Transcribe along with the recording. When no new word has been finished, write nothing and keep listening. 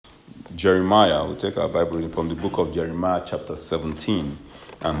Jeremiah. We'll take our Bible reading from the book of Jeremiah chapter 17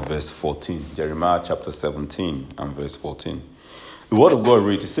 and verse 14. Jeremiah chapter 17 and verse 14. The word of God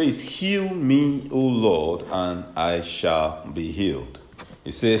reads, it says, "Heal me, O Lord, and I shall be healed."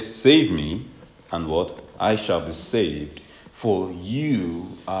 It says, "Save me, and what? I shall be saved, for you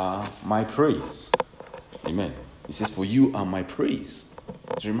are my praise." Amen. It says, "For you are my praise."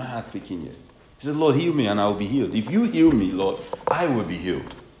 Jeremiah speaking here. He says, "Lord, heal me, and I will be healed. If you heal me, Lord, I will be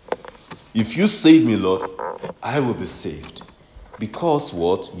healed. If you save me, Lord, I will be saved. Because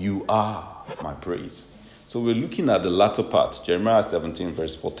what? You are my praise." So we're looking at the latter part, Jeremiah 17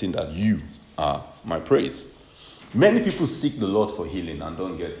 verse 14, that you are my praise. Many people seek the Lord for healing and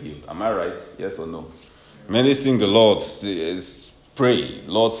don't get healed. Am I right? Yes or no? Many seek the Lord, pray,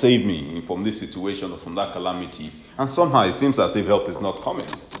 "Lord, save me from this situation or from that calamity." And somehow it seems as if help is not coming.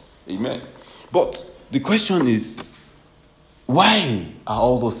 Amen. But the question is, why are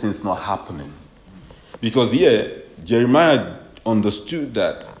all those things not happening? Because here, Jeremiah understood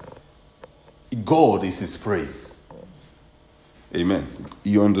that God is his praise. Amen.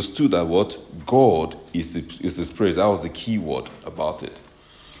 He understood that what? God is his praise. That was the key word about it.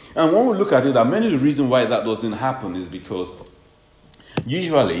 And when we look at it, there are many reasons why that doesn't happen is because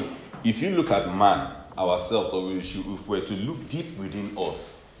usually, if you look at man, ourselves, or if we're to look deep within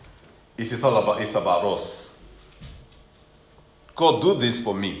us, it's about us. God, do this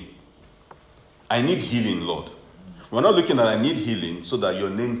for me. I need healing, Lord. We're not looking at I need healing so that your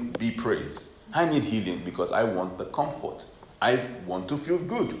name be praised. I need healing because I want the comfort. I want to feel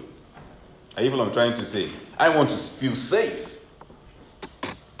good. Are you what I'm trying to say? I want to feel safe.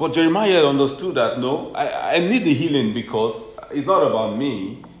 But Jeremiah understood that, no, I need the healing because it's not about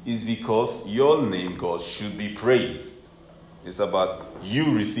me. It's because your name, God, should be praised. It's about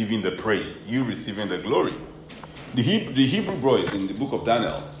you receiving the praise, you receiving the glory. The Hebrew boys in the book of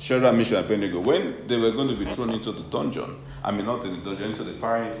Daniel, Shadrach, Meshach, and Abednego, when they were going to be thrown into the dungeon, not in the dungeon, into the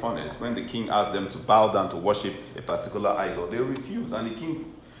fiery furnace, when the king asked them to bow down to worship a particular idol, they refused, and the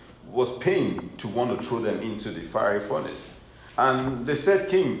king was pained to want to throw them into the fiery furnace. And they said,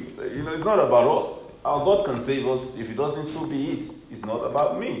 "King, it's not about us. Our God can save us. If it doesn't, so be it. It's not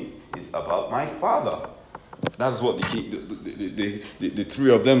about me. It's about my Father." That's what the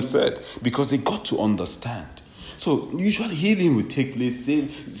three of them said, because they got to understand. So usually healing will take place,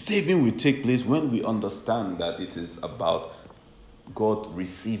 saving will take place when we understand that it is about God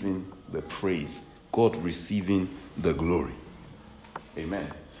receiving the praise, God receiving the glory.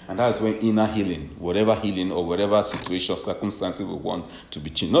 Amen. And that's when inner healing, whatever healing or whatever situation, circumstances we want to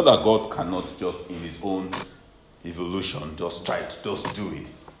be changed. Not that God cannot just in his own evolution just do it.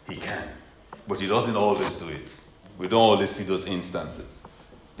 He can. But he doesn't always do it. We don't always see those instances.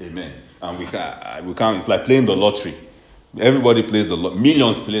 Amen. And we can't. It's like playing the lottery. Everybody plays the lottery.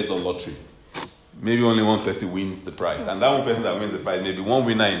 Millions plays the lottery. Maybe only one person wins the prize. And that one person that wins the prize, maybe one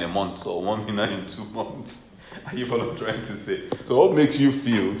winner in a month or one winner in 2 months. Are you what I'm trying to say? So what makes you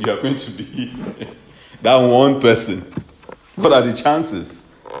feel you are going to be that one person? What are the chances?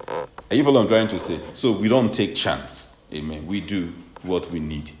 Are you what I'm trying to say? So we don't take chance. Amen. We do what we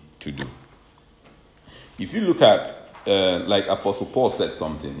need to do. If you look at, like Apostle Paul said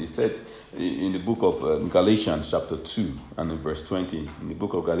something, he said in the book of Galatians chapter 2 and in verse 20, in the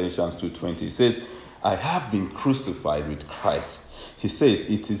book of Galatians 2:20, he says, "I have been crucified with Christ." He says,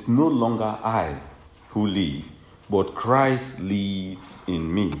 "It is no longer I who live, but Christ lives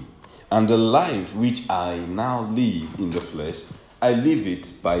in me. And the life which I now live in the flesh, I live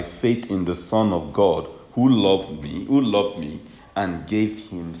it by faith in the Son of God who loved me and gave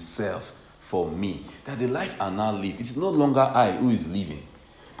himself for me." That the life I now live, it is no longer I who is living,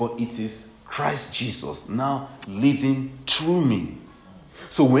 but it is Christ Jesus now living through me.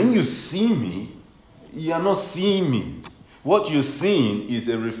 So when you see me, you are not seeing me. What you're seeing is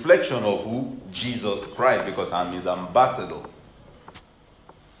a reflection of who? Jesus Christ, because I'm his ambassador.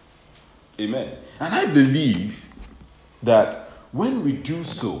 Amen. And I believe that when we do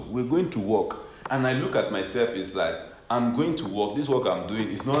so, we're going to walk. And I look at myself, it's like, I'm going to work. This work I'm doing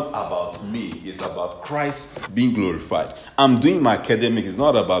is not about me. It's about Christ being glorified. I'm doing my academic. It's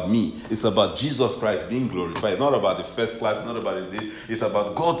not about me. It's about Jesus Christ being glorified. It's not about the first class. It's not about this. It's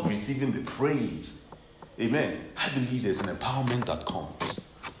about God receiving the praise. Amen. I believe there's an empowerment that comes.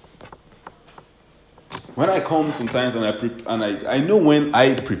 When I come sometimes and I know when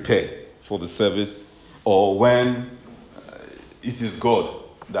I prepare for the service or when it is God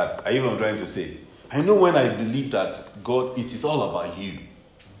that I even trying to say. I know when I believe that God, it is all about you.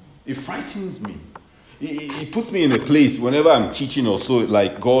 It frightens me. It puts me in a place whenever I'm teaching or so,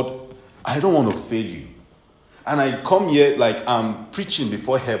 like, God, I don't want to fail you. And I come here like I'm preaching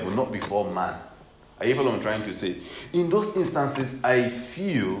before heaven, not before man. Are you following what I'm trying to say? In those instances, I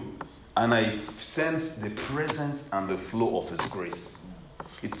feel and I sense the presence and the flow of His grace.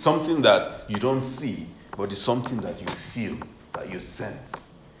 It's something that you don't see, but it's something that you feel, that you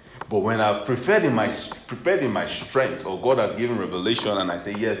sense. But when I've prepared in my strength, or God has given revelation, and I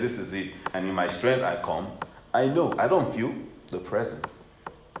say, yes, this is it, and in my strength I come, I know, I don't feel the presence.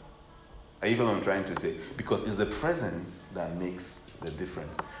 Are you following what I'm trying to say? Because it's the presence that makes the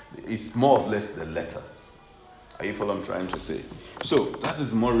difference. It's more or less the letter. Are you following what I'm trying to say? So that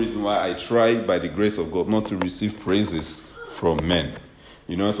is more reason why I try, by the grace of God, not to receive praises from men.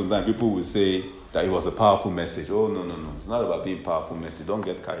 You know, sometimes people will say that it was a powerful message. Oh, no. It's not about being powerful message. Don't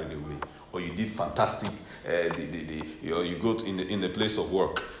get carried away. Or you did fantastic. You go in the place of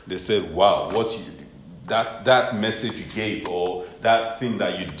work. They said, wow, that message you gave, or that thing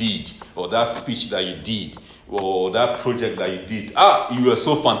that you did, or that speech that you did, or that project that you did. You were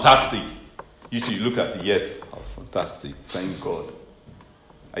so fantastic. You look at it, yes, I was fantastic. Thank God.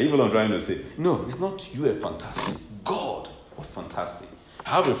 Are you what I'm trying to say? No, it's not you were fantastic. God was fantastic. I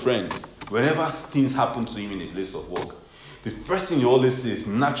have a friend, whenever things happen to him in a place of work, the first thing he always says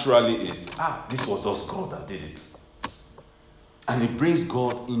naturally is, this was just God that did it. And he brings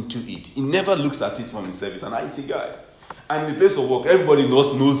God into it. He never looks at it from himself. He's an IT guy. And in the place of work, everybody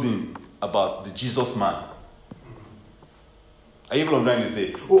knows him about the Jesus man. Are you what I'm trying to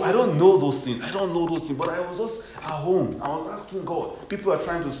say? I don't know those things. But I was just at home. I was asking God. People are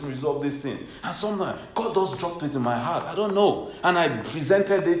trying to resolve this thing. And sometimes God just dropped it in my heart. I don't know. And I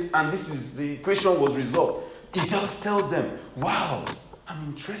presented it, and the question was resolved. It just tells them, wow, I'm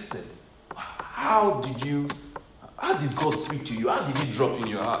interested. How did God speak to you? How did He drop in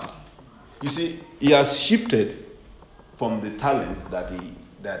your heart? You see, He has shifted from the talent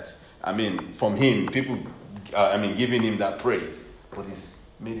from Him, people, giving Him that praise, but He's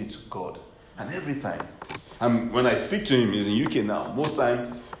made it to God. And every time, when I speak to Him, He's in UK now, most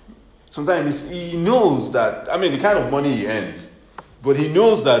times, sometimes He knows that, the kind of money He earns, but He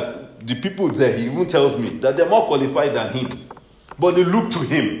knows that the people there, He even tells me that they're more qualified than Him, but they look to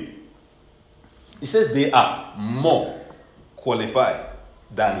Him. He says they are more qualified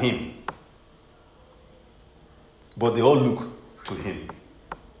than Him, but they all look to Him.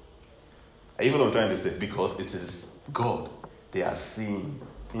 Are you what I'm trying to say? Because it is God they are seeing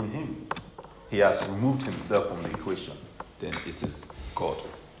in Him. He has removed Himself from the equation. Then it is God.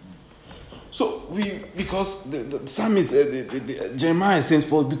 So because the psalmist, Jeremiah says,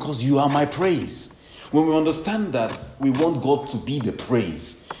 because you are my praise. When we understand that we want God to be the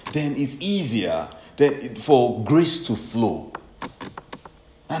praise, then it's easier for grace to flow.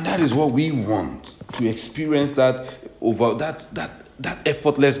 And that is what we want, to experience that over that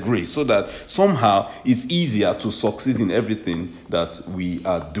effortless grace, so that somehow it's easier to succeed in everything that we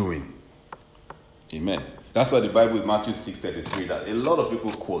are doing. Amen. That's why the Bible in Matthew 6:33, that a lot of people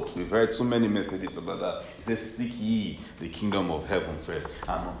quote. We've heard so many messages about that. It says, seek ye the kingdom of heaven first,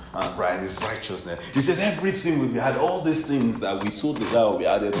 and His righteousness. It says everything will be added. All these things that we so desire will be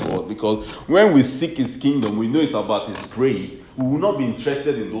added to us. Because when we seek His kingdom, we know it's about His praise. We will not be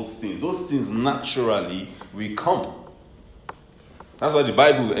interested in those things. Those things naturally will come. That's why the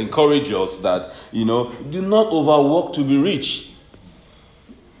Bible encourages us that, do not overwork to be rich.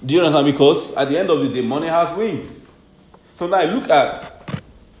 Do you understand? Because at the end of the day, money has wings. So now I look at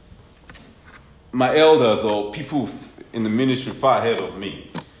my elders or people in the ministry far ahead of me,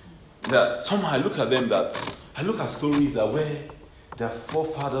 that somehow I look at them, that I look at stories that where their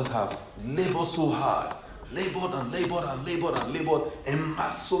forefathers have labored so hard, labored,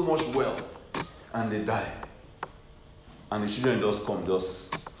 amassed so much wealth, and they die. And the children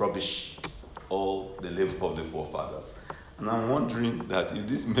just rubbish all the labor of the forefathers. And I'm wondering that if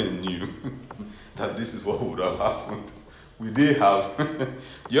these men knew that this is what would have happened, would they have, do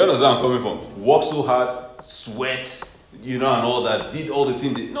you understand where I'm coming from? Work so hard, sweat, and all that, did all the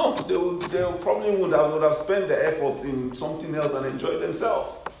things. They probably would have spent their efforts in something else and enjoyed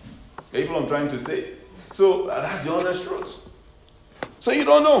themselves. That's what I'm trying to say. So that's the honest truth. So you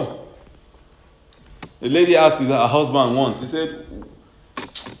don't know. A lady asked her husband once, he said,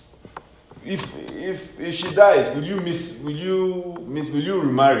 if she dies, will you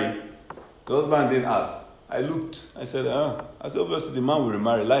remarry? The husband didn't ask. I looked. I said, obviously the man will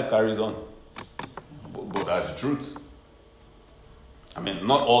remarry. Life carries on. But that's the truth.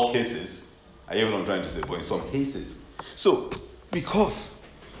 Not all cases. I hear what I'm trying to say, but in some cases. So, because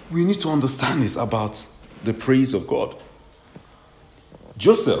we need to understand this about the praise of God.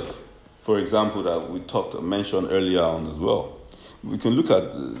 Joseph, for example, that we mentioned earlier on as well. We can look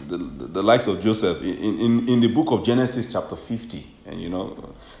at the likes of Joseph in the book of Genesis chapter 50.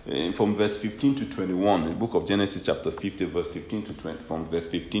 And from verse 15 to 21, the book of Genesis chapter 50, verse 15 to 20, from verse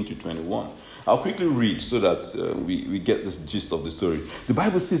 15 to 21. I'll quickly read so that we get this gist of the story. The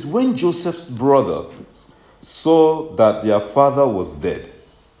Bible says, when Joseph's brothers saw that their father was dead,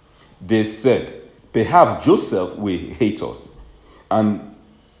 they said, perhaps Joseph will hate us and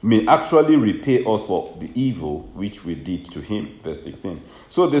may actually repay us for the evil which we did to him. Verse 16.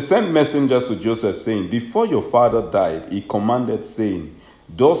 So they sent messengers to Joseph, saying, before your father died, he commanded, saying,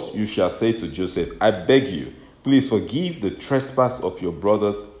 thus you shall say to Joseph, I beg you, please forgive the trespass of your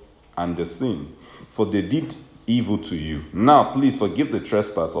brothers and the sin, for they did evil to you. Now please forgive the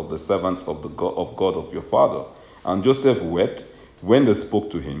trespass of the servants of God of your father. And Joseph wept when they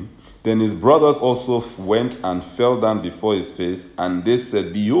spoke to him. Then his brothers also went and fell down before his face, and they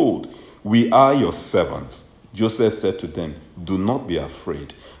said, behold, we are your servants. Joseph said to them, do not be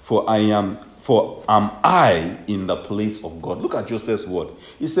afraid, for am I in the place of God. Look at Joseph's word.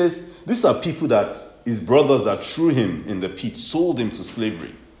 He says, these are people that his brothers that threw him in the pit, sold him to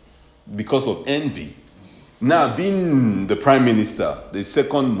slavery because of envy. Now, being the prime minister, the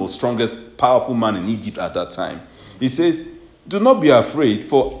second most strongest, powerful man in Egypt at that time, he says, do not be afraid,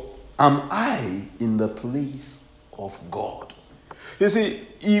 for am I in the place of God? You see,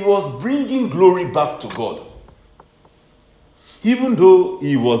 he was bringing glory back to God. Even though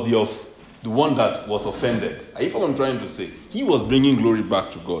he was the one that was offended. If I'm trying to say, he was bringing glory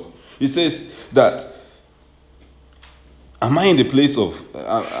back to God. He says that, am I in the place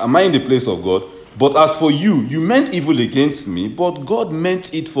of God? But as for you, you meant evil against me, but God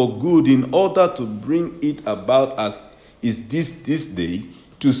meant it for good in order to bring it about as is this day,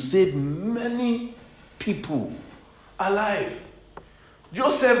 to save many people alive.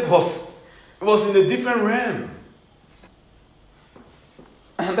 Joseph was in a different realm.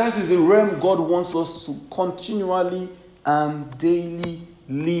 And that is the realm God wants us to continually and daily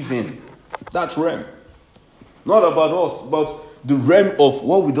live in. That realm. Not about us, but the realm of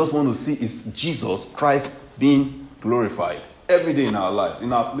what we just want to see is Jesus Christ being glorified every day in our lives,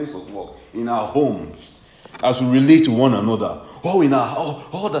 in our place of work, in our homes, as we relate to one another. All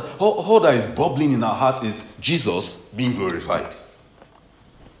that is bubbling in our heart is Jesus being glorified.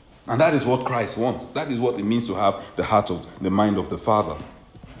 And that is what Christ wants. That is what it means to have the heart of the mind of the Father.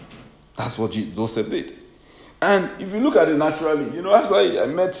 That's what Joseph did. And if you look at it naturally, that's why I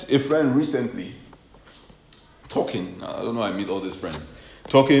met a friend recently talking. I don't know, I meet all these friends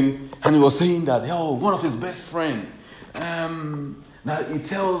talking, and he was saying that one of his best friends, that he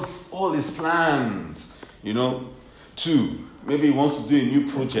tells all his plans, to maybe he wants to do a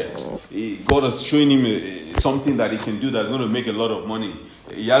new project. God is showing him something that he can do that's going to make a lot of money.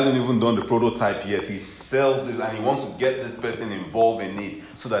 He hasn't even done the prototype yet. He sells this and he wants to get this person involved in it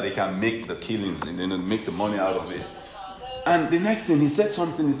so that they can make the killings and then make the money out of it. And the next thing he said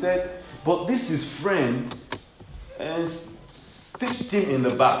something, he said, but this is friend and stitched him in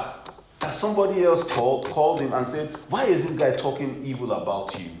the back. That somebody else called him and said, why is this guy talking evil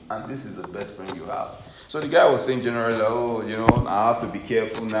about you? And this is the best friend you have. So the guy was saying generally, I have to be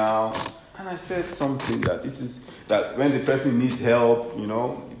careful now. And I said something that it is that when the person needs help,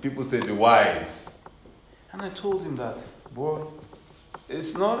 people say the wise. And I told him that, boy,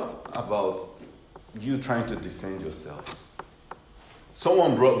 it's not about you trying to defend yourself.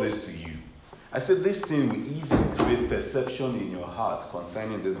 Someone brought this to you. I said this thing will easily create perception in your heart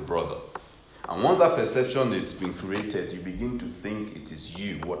concerning this brother. And once that perception is being created, you begin to think it is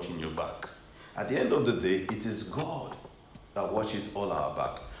you watching your back. At the end of the day, it is God that watches all our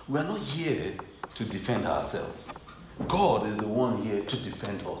back. We are not here to defend ourselves. God is the one here to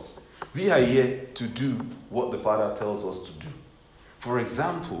defend us. We are here to do what the Father tells us to do. For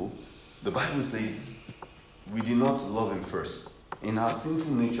example, the Bible says we did not love him first. In our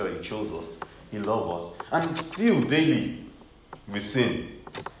sinful nature, he chose us. He loves us. And still daily we sin.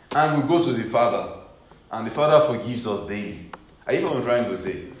 And we go to the Father. And the Father forgives us daily. Are you know what I'm trying to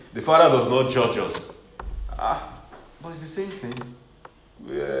say? The Father does not judge us. But it's the same thing.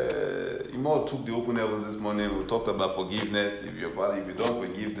 Imod took the open heaven this morning. We talked about forgiveness. If you don't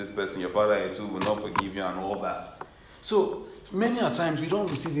forgive this person, your father too will not forgive you and all that. So many a times we don't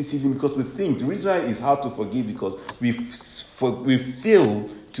receive this healing because we think the reason why it's hard to forgive because we fail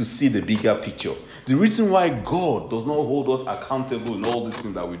to see the bigger picture. The reason why God does not hold us accountable in all these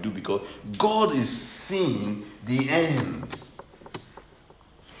things that we do because God is seeing the end.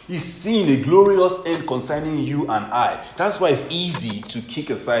 He's seeing a glorious end concerning you and I. That's why it's easy to kick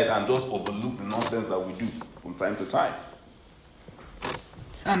aside and just overlook the nonsense that we do from time to time.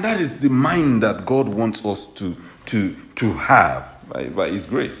 And that is the mind that God wants us to to have by his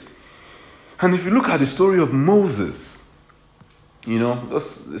grace. And if you look at the story of Moses,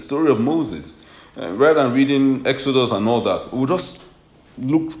 that's the story of Moses. Rather than reading Exodus and all that, we'll just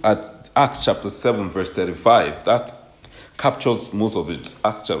look at Acts chapter 7, verse 35. That captures most of it.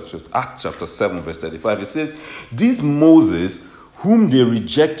 Acts chapter 7, verse 35. It says, "This Moses, whom they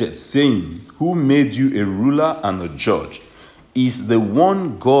rejected, saying, 'Who made you a ruler and a judge?' is the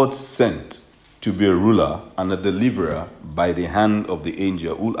one God sent to be a ruler and a deliverer by the hand of the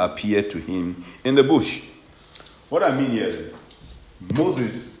angel who appeared to him in the bush." What I mean here is,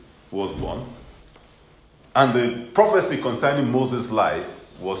 Moses was born, and the prophecy concerning Moses' life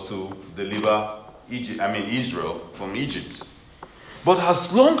was to deliver Israel from Egypt. But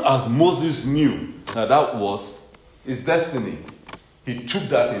as long as Moses knew that was his destiny, he took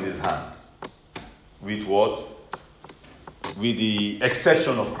that in his hand. With what? With the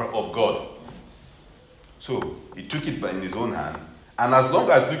exception of God. So he took it in his own hand, and as long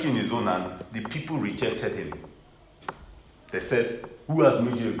as he took it in his own hand, the people rejected him. They said, "Who has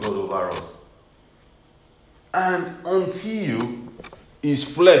made you a God over us?" And until his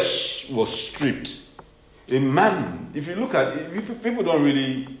flesh was stripped, a man, if you look at it, people don't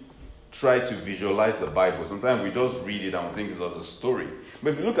really try to visualize the Bible. Sometimes we just read it and we think it's just a story.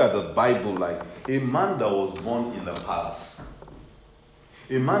 But if you look at the Bible, like a man that was born in the palace,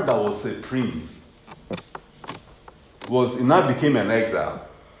 a man that was a prince, he now became an exile.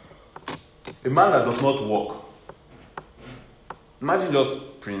 A man that does not walk. Imagine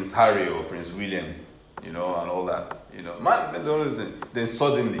just Prince Harry or Prince William, and all that. Then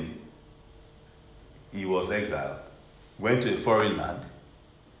suddenly he was exiled, went to a foreign land.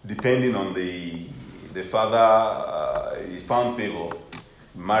 Depending on the father, he found favor,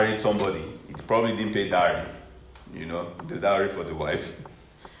 married somebody. He probably didn't pay dowry, the dowry for the wife.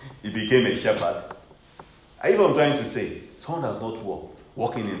 He became a shepherd. Even I'm trying to say, someone does not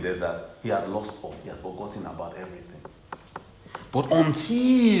walking in desert, he had lost all. He had forgotten about everything. But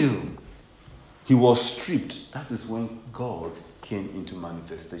until he was stripped, that is when God came into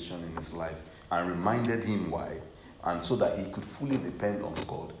manifestation in his life and reminded him why. And so that he could fully depend on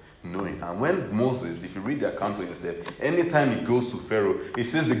God, knowing. And when Moses, if you read the account for yourself, anytime he goes to Pharaoh, he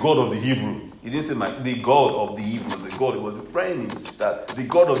says the God of the Hebrew. He didn't say the God of the Hebrew, the God. He was praying that the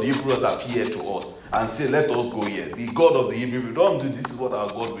God of the Hebrew has appeared to us and said, "Let us go here." The God of the Hebrew, we don't do this, is what our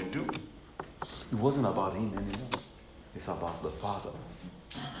God will do. It wasn't about him anymore. It's about the Father.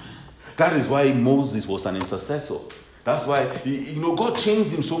 That is why Moses was an intercessor. That's why, God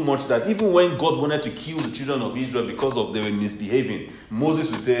changed him so much that even when God wanted to kill the children of Israel because of they were misbehaving,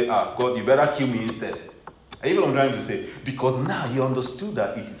 Moses would say, "God, you better kill me instead." Even I'm trying to say, because now he understood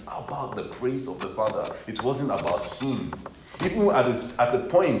that it is about the praise of the Father. It wasn't about him. Even at the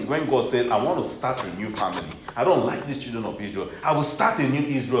point when God said, "I want to start a new family. I don't like these children of Israel. I will start a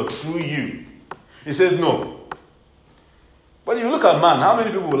new Israel through you." He said, "No." But if you look at man, how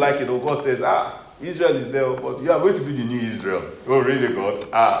many people will like it? Or God says, Israel is there, but you are going to be the new Israel. Oh, really,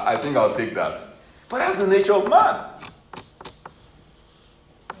 God? I think I'll take that. But that's the nature of man.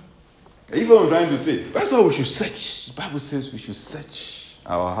 If I'm trying to say, that's why we should search. The Bible says we should search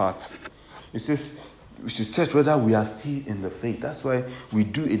our hearts. It says we should search whether we are still in the faith. That's why we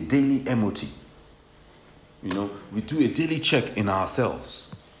do a daily MOT. We do a daily check in ourselves.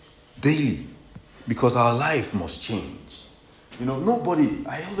 Daily. Because our lives must change. Nobody,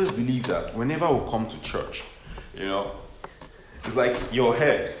 I always believe that whenever we come to church, it's like your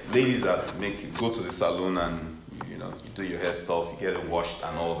hair. Ladies that go to the salon and, you do your hair stuff, you get it washed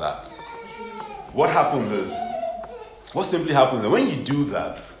and all that. What simply happens is when you do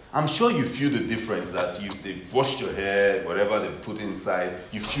that, I'm sure you feel the difference that they've washed your hair, whatever they put inside,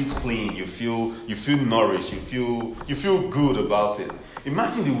 you feel clean, you feel nourished, you feel good about it.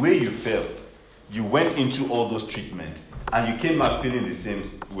 Imagine the way you felt. You went into all those treatments and you came out feeling the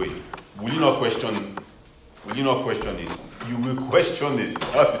same way. Will you not question it? You will question it.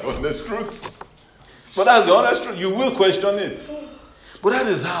 That's the honest truth. But that's the honest truth. You will question it. But that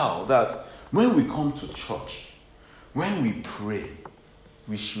is how that when we come to church, when we pray,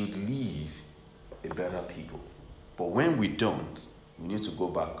 we should leave a better people. But when we don't, we need to go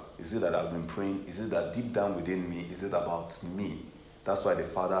back. Is it that I've been praying? Is it that deep down within me, is it about me? That's why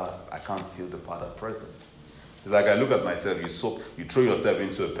I can't feel the Father's presence. It's like I look at myself, you throw yourself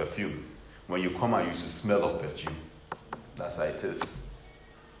into a perfume. When you come out, you should smell of perfume. That's how it is.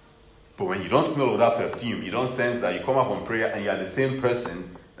 But when you don't smell of that perfume, you don't sense that you come out from prayer and you are the same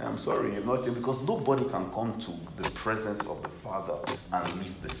person, I'm sorry, you're not changed, because nobody can come to the presence of the Father and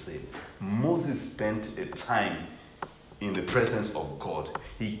live the same. Moses spent a time in the presence of God.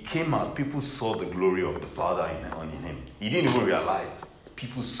 He came out. People saw the glory of the Father in him. He didn't even realize.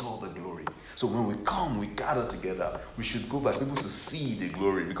 People saw the glory. So when we come, we gather together, we should go back, people to see the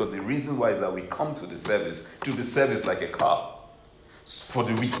glory. Because the reason why is that we come to the service, like a car, for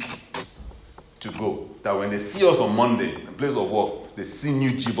the week to go. That when they see us on Monday, in place of work, they see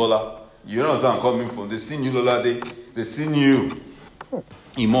new Jibola. You know where I'm coming from. They see new Lolade. They see new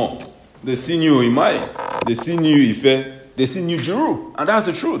Imo. They see new Imai. They see new Ife. They see new Juru. And that's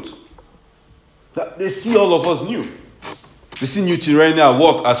the truth. That they see all of us new. They see new Tireni at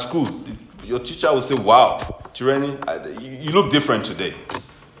work, at school. Your teacher will say, wow, Tireni, you look different today.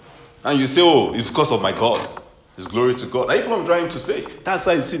 And you say, oh, it's because of my God. It's glory to God. That's what I'm trying to say. That's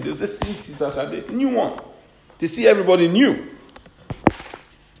how you see this. They see Sister Sade, new one. They see everybody new.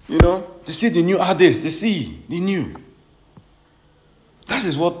 You know, they see the new Ades. They see the new. That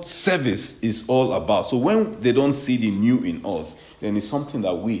is what service is all about. So when they don't see the new in us, then it's something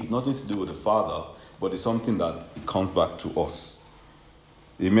that nothing to do with the Father, but it's something that comes back to us.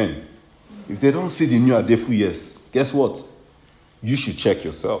 Amen. If they don't see the new Adefu, yes, guess what? You should check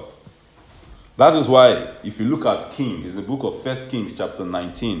yourself. That is why, if you look at Kings, it's the book of 1 Kings chapter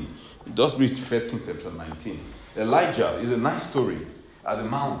 19. Just read 1 Kings chapter 19. Elijah is a nice story. At the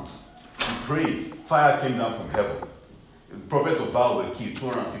mount, he prayed. Fire came down from heaven. The prophet of Baal were killed,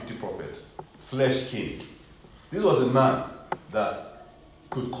 250 prophets. Flesh came. This was a man that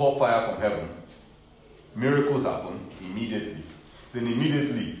could call fire from heaven. Miracles happened immediately. Then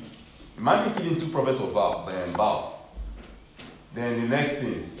immediately, imagine killing 2 prophets of Baal. Then the next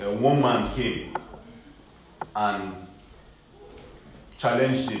thing, one man came and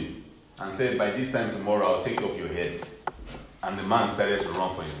challenged him and said, by this time tomorrow, I'll take off your head. And the man started to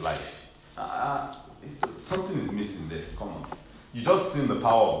run for his life. Something is missing there. Come on. You just seen the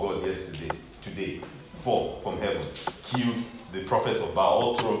power of God today, fall from heaven, killed the prophets of Baal,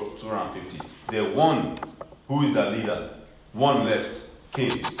 all 250. The one who is the leader, one left, came,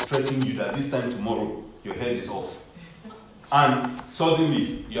 threatening you that this time tomorrow, your head is off. And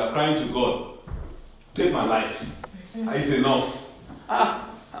suddenly, you are crying to God, take my life. It's enough.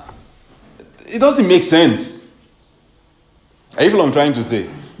 It doesn't make sense. Are you what I'm trying to say?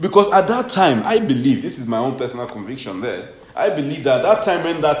 Because at that time, I believe, this is my own personal conviction there, I believe that at that time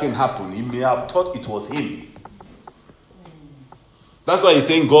when that thing happened, he may have thought it was him. That's why he's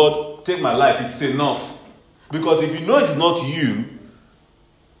saying, God, take my life, it's enough. Because if you know it's not you,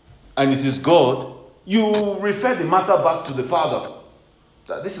 and it is God, you refer the matter back to the Father.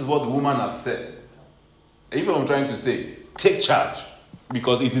 That this is what the woman has said. Are you what I'm trying to say? Take charge.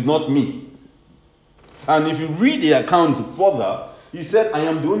 Because it is not me. And if you read the account further, he said, I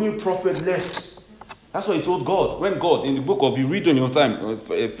am the only prophet left. That's what he told God. When God, in the book of, you read on your time,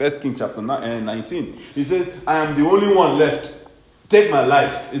 1 Kings chapter 19, he says, I am the only one left. Take my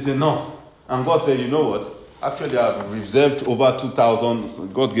life. It's enough. And God said, you know what? Actually, I've reserved over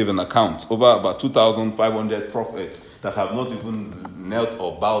 2,000, God gave an account, over about 2,500 prophets that have not even knelt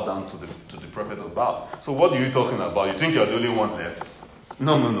or bowed down to the prophet of Baal. So what are you talking about? You think you're the only one left?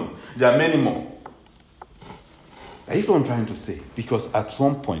 No. There are many more. Are you what I'm trying to say? Because at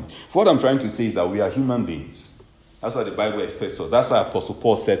some point, what I'm trying to say is that we are human beings. That's why the Bible expresses so. That's why Apostle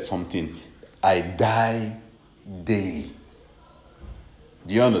Paul said something. I die daily.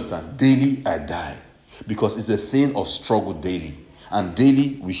 Do you understand? Daily I die. Because it's a thing of struggle daily. And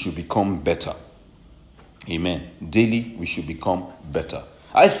daily we should become better. Amen. Daily we should become better.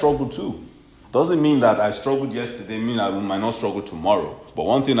 I struggle too. Doesn't mean that I struggled yesterday, mean I might not struggle tomorrow. But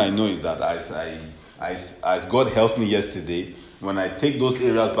one thing I know is that as God helped me yesterday, when I take those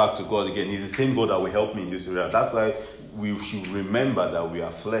areas back to God again, He's the same God that will help me in this area. That's why we should remember that we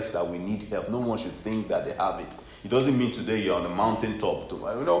are flesh, that we need help. No one should think that they have it. It doesn't mean today you're on a mountaintop.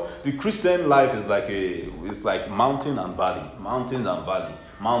 You know, the Christian life is like mountain and valley, mountains and valley,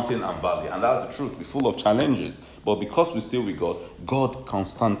 mountain and valley, and that's the truth. We're full of challenges, but because we're still with God, God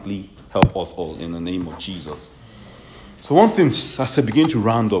constantly help us all in the name of Jesus. So one thing, as I begin to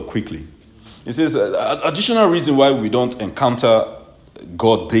round up quickly, it says additional reason why we don't encounter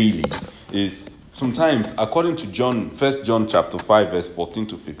God daily is sometimes, according to 1 John chapter 5, verse 14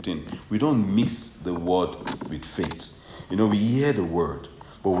 to 15, we don't mix the word with faith. You know, we hear the word,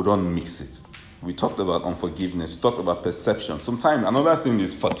 but we don't mix it. We talked about unforgiveness. We talked about perception. Sometimes another thing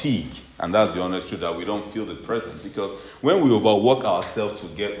is fatigue. And that's the honest truth, that we don't feel the presence. Because when we overwork ourselves to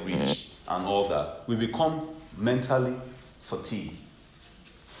get rich and all that, we become mentally fatigued.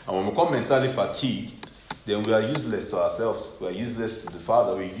 And when we become mentally fatigued, then we are useless to ourselves. We are useless to the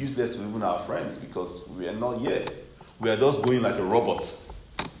Father. We are useless to even our friends because we are not yet. We are just going like a robot.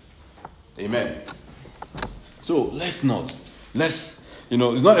 Amen. So So let's not. Let's,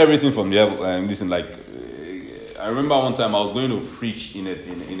 it's not everything from the level. Listen, I remember one time I was going to preach in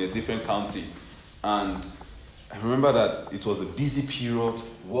a different county, and I remember that it was a busy period.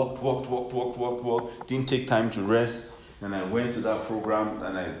 Work. Didn't take time to rest. And I went to that program,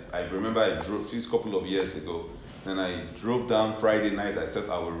 and I remember I drove, this couple of years ago. Then I drove down Friday night. I thought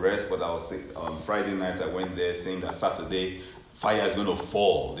I would rest, but I was sick. On Friday night, I went there saying that Saturday, fire is going to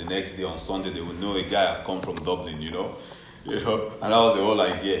fall. The next day on Sunday, they will know a guy has come from Dublin, and that was the whole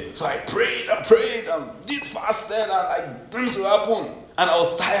idea. So I prayed, and did fasted, and things to happen. And I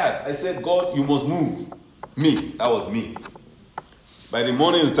was tired. I said, God, you must move. Me, that was me. By the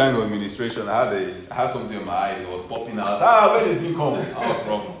morning time of administration, I had something in my eye. It was popping out. Where did he come? I was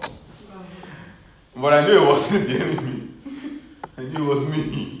wrong. But I knew it wasn't the enemy. I knew it was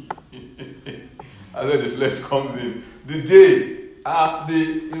me. I said the flesh comes in. The day,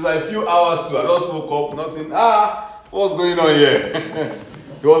 it's like a few hours to, I just woke up, nothing. What's going on here?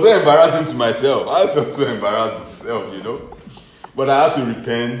 It was so embarrassing to myself. I felt so embarrassed myself, But I had to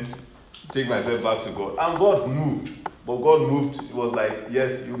repent, take myself back to God. And God moved. But God moved. It was like,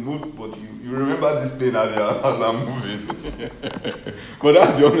 yes, you moved, but you remember this pain as I'm moving. But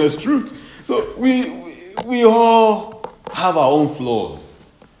that's the honest truth. So we all have our own flaws.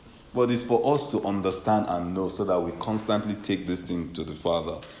 But it's for us to understand and know so that we constantly take this thing to the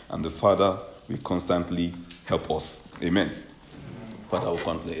Father. And the Father will constantly help us. Amen. Father will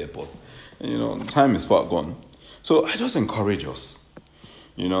constantly help us. And, time is far gone. So I just encourage us.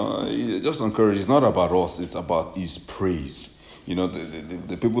 Just encourage. It's not about us. It's about His praise.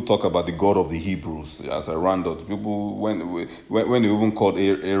 The people talk about the God of the Hebrews as a random. People, when they even called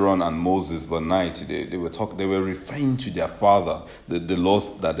Aaron and Moses by night, they were referring to their father, the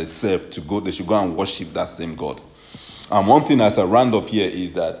Lord that they served, they should go and worship that same God. And one thing as a roundup here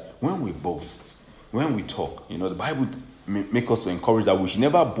is that when we boast, when we talk, the Bible make us to encourage that we should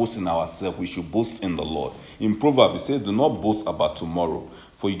never boast in ourselves. We should boast in the Lord. In Proverbs, it says, do not boast about tomorrow,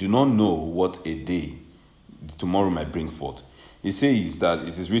 for you do not know what a day tomorrow might bring forth. It says that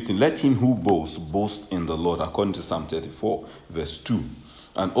it is written, let him who boasts, boast in the Lord, according to Psalm 34, verse 2.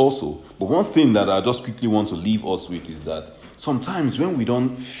 And also, but one thing that I just quickly want to leave us with is that sometimes when we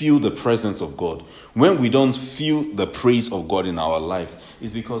don't feel the presence of God, when we don't feel the praise of God in our lives,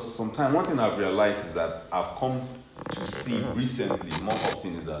 it's because sometimes one thing I've realized is that I've come to see recently more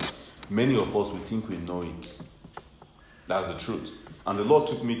often is that many of us, we think we know it. That's the truth. And the Lord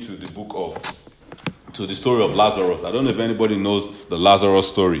took me to the story of Lazarus. I don't know if anybody knows the Lazarus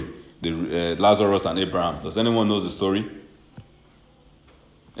story, the Lazarus and Abraham. Does anyone know the story?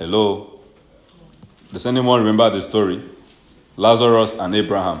 Hello? Does anyone remember the story? Lazarus and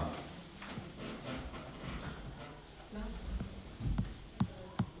Abraham.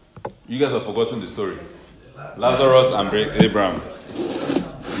 You guys have forgotten the story. Lazarus and Abraham.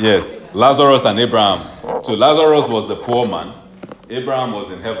 Yes, Lazarus and Abraham. So Lazarus was the poor man. Abraham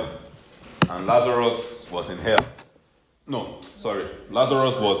was in heaven. And Lazarus was in hell.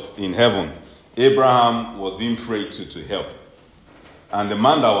 Lazarus was in heaven. Abraham was being prayed to help. And the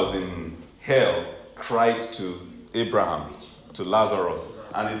man that was in hell cried to Abraham, to Lazarus.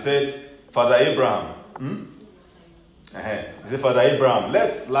 And he said, Father Abraham, He said, Father Abraham,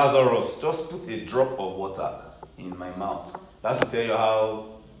 let Lazarus just put a drop of water in my mouth. That's to tell you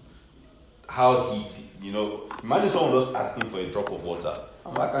how heat, imagine someone just asking for a drop of water.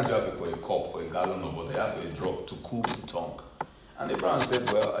 And why can't you have it for a cup or a gallon of water? You have a drop to cool the tongue. And Abraham said,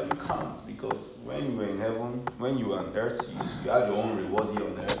 well, you can't, because when you were in heaven, when you were on earth, you had your own reward here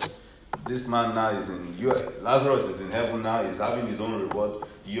on earth. This man now Lazarus is in heaven now, he's having his own reward,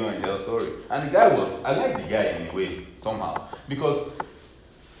 you are in hell, sorry. And the guy I like the guy in a way, somehow, because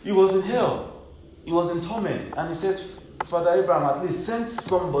he was in hell, he was in torment, and he said, Father Abraham, at least send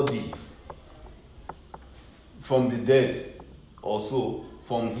somebody from the dead, also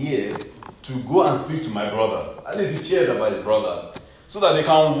from here, to go and speak to my brothers. At least he cared about his brothers, so that they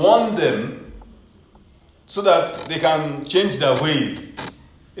can warn them, so that they can change their ways.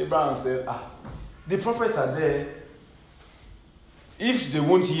 Abraham said, the prophets are there. If they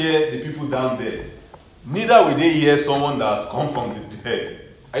won't hear the people down there, neither will they hear someone that has come from the dead.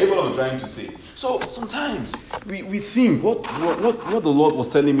 Are you following what I'm trying to say? So sometimes we think what the Lord was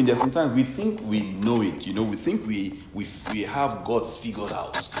telling me there. Sometimes we think we know it, we think we have God figured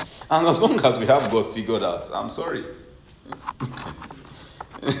out. And as long as we have God figured out, I'm sorry,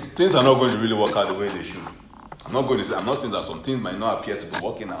 things are not going to really work out the way they should. I'm not saying that some things might not appear to be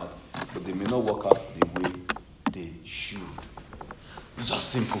working out, but they may not work out the way they should. It's just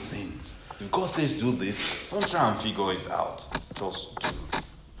simple things. If God says do this, don't try and figure it out. Just do.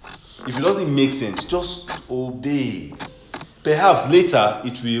 If it doesn't make sense, just obey. Perhaps later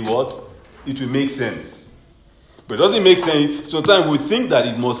it will what? It will make sense. But it doesn't make sense. Sometimes we think that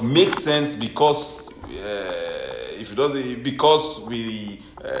it must make sense because if it doesn't, because we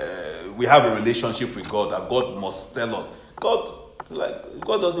have a relationship with God, that God must tell us.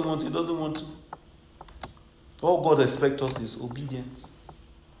 God doesn't want to. He doesn't want to. All God expects us is obedience.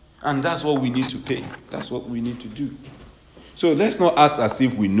 And that's what we need to pay. That's what we need to do. So let's not act as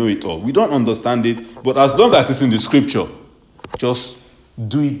if we know it all. We don't understand it, but as long as it's in the scripture, just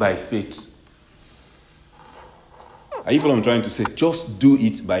do it by faith. Are you following what I'm trying to say? Just do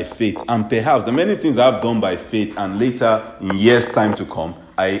it by faith. And perhaps the many things I've done by faith, and later in years' time to come,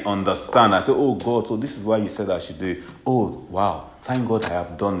 I understand. I say, oh God, so this is why you said I should do it. Oh, wow. Thank God I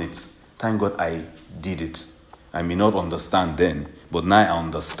have done it. Thank God I did it. I may not understand then, but now I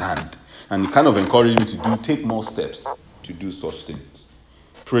understand. And it kind of encouraged me to take more steps to do such things.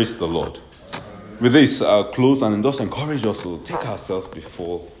 Praise the Lord. With this, I'll close and just encourage us to take ourselves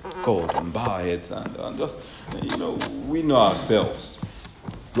before God and bow our heads and just, we know ourselves.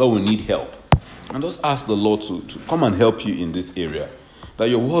 Lord, we need help. And just ask the Lord to come and help you in this area. That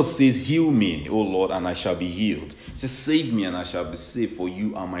your word says, heal me, O Lord, and I shall be healed. It says, save me and I shall be saved, for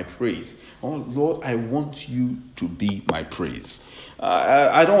you are my praise. Oh Lord, I want you to be my praise.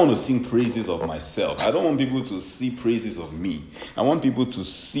 I don't want to sing praises of myself. I don't want people to see praises of me. I want people to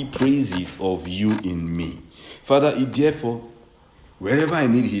see praises of you in me. Father, therefore, wherever I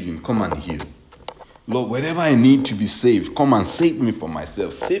need healing, come and heal. Lord, wherever I need to be saved, come and save me from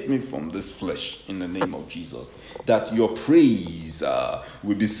myself. Save me from this flesh in the name of Jesus. That your praise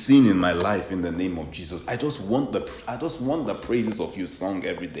will be seen in my life in the name of Jesus. I just want the praises of you sung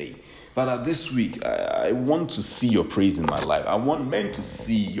every day. But this week, I want to see your praise in my life. I want men to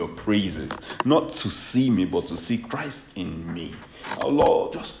see your praises. Not to see me, but to see Christ in me. Oh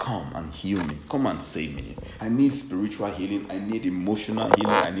Lord, just come and heal me. Come and save me. I need spiritual healing. I need emotional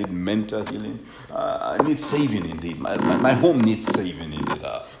healing. I need mental healing. I need saving indeed. My home needs saving indeed.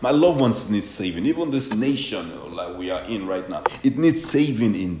 My loved ones need saving. Even this nation like we are in right now, it needs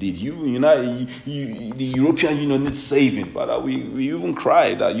saving indeed. The European Union needs saving. Father, we even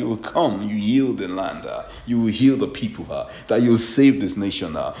cry that you will come, you heal the land, you will heal the people, that you will save this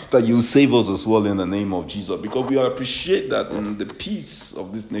nation, that you will save us as well in the name of Jesus. Because we appreciate that in the peace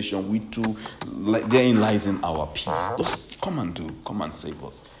of this nation, we too, therein lies in our peace. Just come and save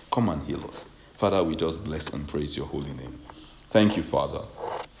us. Come and heal us. Father, we just bless and praise your holy name. Thank you, Father,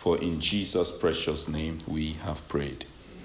 for in Jesus' precious name we have prayed.